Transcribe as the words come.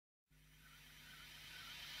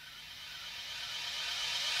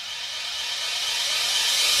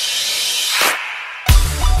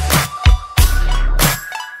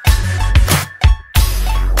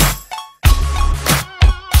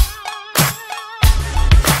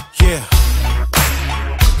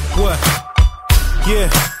Yeah,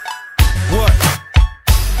 what?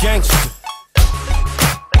 Gangsta.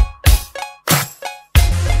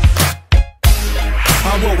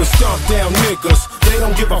 I always stomp down niggas. They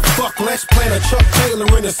don't give a fuck. Let's plant a Chuck Taylor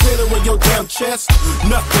in the center of your damn chest.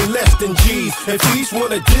 Nothing less than G's. If these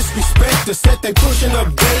wanna disrespect the set, they pushing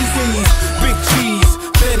up daisies. Big cheese,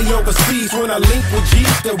 fatty overseas. When I link with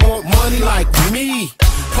G's that want money like me.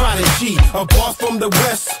 Prodigy, a boss from the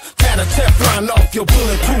west. Tat a Teflon off your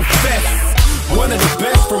bulletproof vest. One of the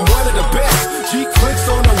best from one of the best. G clicks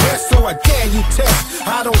on the rest, so I dare you test.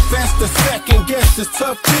 I don't fast the second guess, it's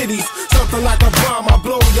tough titties. Something like a bomb, I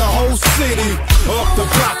blow your whole city. Up the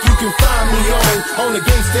block, you can find me on the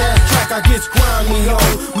gangsta ass track, I get grimy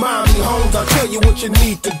on. Mommy homes, I'll tell you what you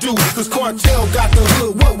need to do. Cause Cartel got the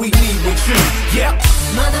hood, what we need with you. Yep.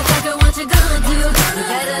 Motherfucker, what you gonna do? You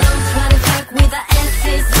better don't try to fuck with the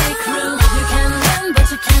SCC crew. You can run, but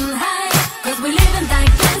you can't hide. Cause we live in that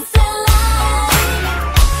gangsta life.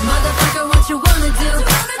 Motherfucker, what you wanna do?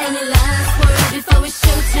 Any last word before we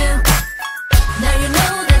shoot you? Now you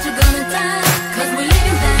know that you're gonna die. Cause we live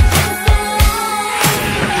in that gangsta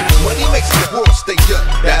life. Money makes the world stay up,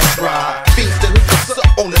 that's right. Fiends that hook us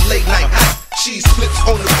up on the late night high. Cheese flips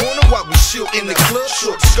on the corner while we chill in the club.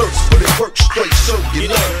 Short skirts, put it work straight, show you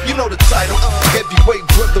love. You know the title, heavyweight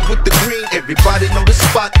brother with the green. Everybody know the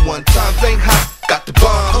spot, one time ain't hot. Got the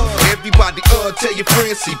bomb, everybody tell your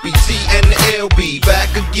friends. CPT and the LB,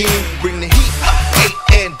 back again. Bring the heat, Eiht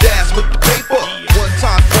and Dash with the paper. One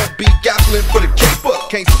time won't be gaffling for the caper.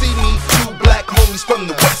 Can't see me, two black homies from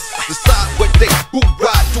the west. Decide what they who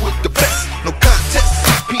ride, do it the best. No contest,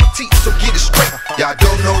 CPT, so get it straight. Y'all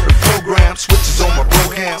don't know the program, switches on my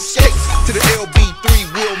program. Skates to the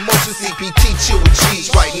LB3, wheel motion. CPT, chill with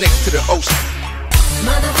G's right next to the ocean.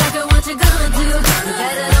 Motherfucker, what you gonna do? You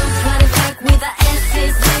better don't try to fuck with the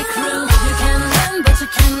SCC crew. You can run, but you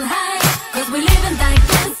can't hide. Cause we live in that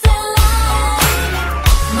gangsta life.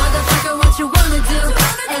 Motherfucker, what you wanna do?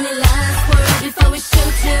 Any last word before we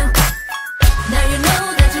shoot you? Now you know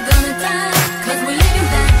that you're gonna die. Cause we live in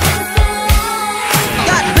that gangsta life.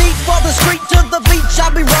 Got beat for the street, to the beach I'll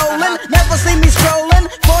be rolling. Never see me strolling,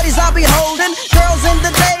 40s I'll be holding. Girls in the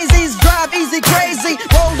daisies, drive easy crazy.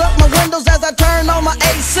 Rolled up my windows as I turn on my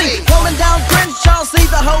AC. Rolling down Crenshaw, see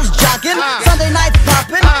the hoes jocking. Sunday night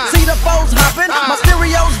popping, see the foes hopping. My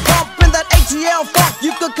stereo's bumping that ATL funk.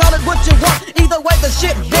 You could call it what you want, either way the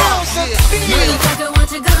shit bumps. Motherfucker, what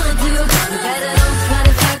you gonna do? You better don't try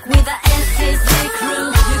to fuck with the SCC crew.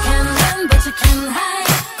 You can run, but you can't hide.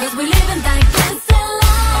 Cause we live in that gangsta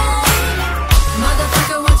life.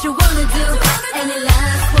 Motherfucker, what you wanna do? Any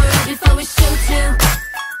last word before we shoot you?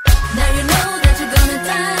 Now you know that you're gonna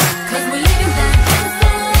die. Cause we live in that gangsta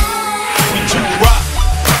life. We too rock,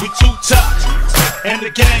 we too tough. And the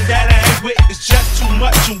gang that I ain't with is just too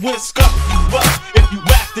much. And we'll scuff you up if you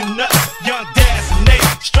acting up. Young Daz and Nate,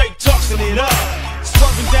 straight tossing it up.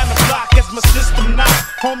 Swerving down the block as my system knock.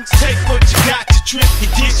 Homies, take what you got to trip, you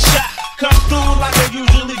get shot. Come through like I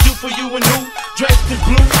usually do for you and who? Draped in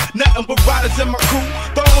blue, nothing but riders in my crew.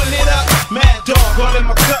 Throwing it up, mad dog, all in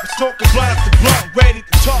my cup. Smoking blunt after blunt, ready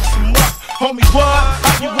to toss them up. Homie, what?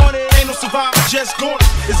 How you want it? Ain't no survivor, just going.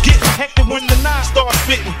 It's getting hectic when the nine starts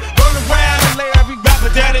spitting. Run around and lay every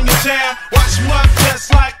rapper down in your town. Watch them up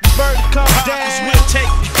just like the bird that comes down. Cause we'll take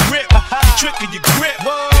your grip, you trickin' your grip.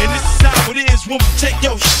 And this is how it is when we take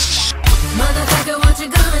your shh. Motherfucker, what you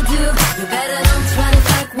gonna do? You better don't try to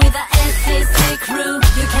fuck with the SCC crew.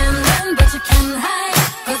 You can run, but you can't hide.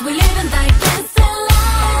 Cause we live in that gangsta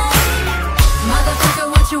life. Motherfucker,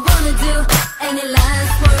 what you wanna do? Any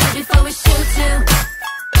last word before we shoot you?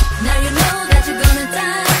 Now you know that you're gonna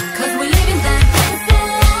die. Cause we live in that gangsta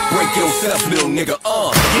life. Break yourself, little nigga,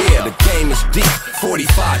 yeah, the game is deep. 45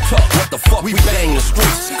 tuck, what the fuck, we bang the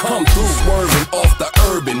streets. Come through, swerving off the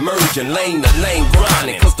urban, merging lane to lane,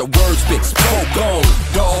 grinding. Cause the words spit, smoke on,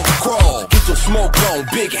 dog crawl. Get your smoke on,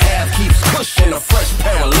 big half keeps pushing. A fresh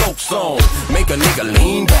pair of lokes on, make a nigga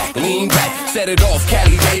lean back. Set it off,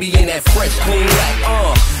 Cali lady in that fresh clean lack.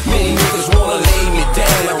 Many niggas wanna lay me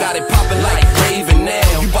down. I got it popping like Raven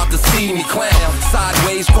now. You about to see me clown.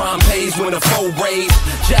 Sideways, crime pays when the foe raised.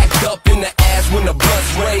 Jacked up in the ass when the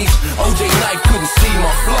blood's raised. OJ Knife couldn't see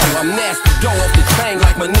my flow. I'm nasty dough off the chain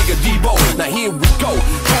like my nigga Debo. Now here we go.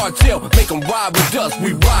 Cartel, make them ride with us.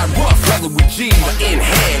 We ride rough, whether we G or in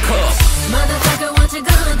handcuffs.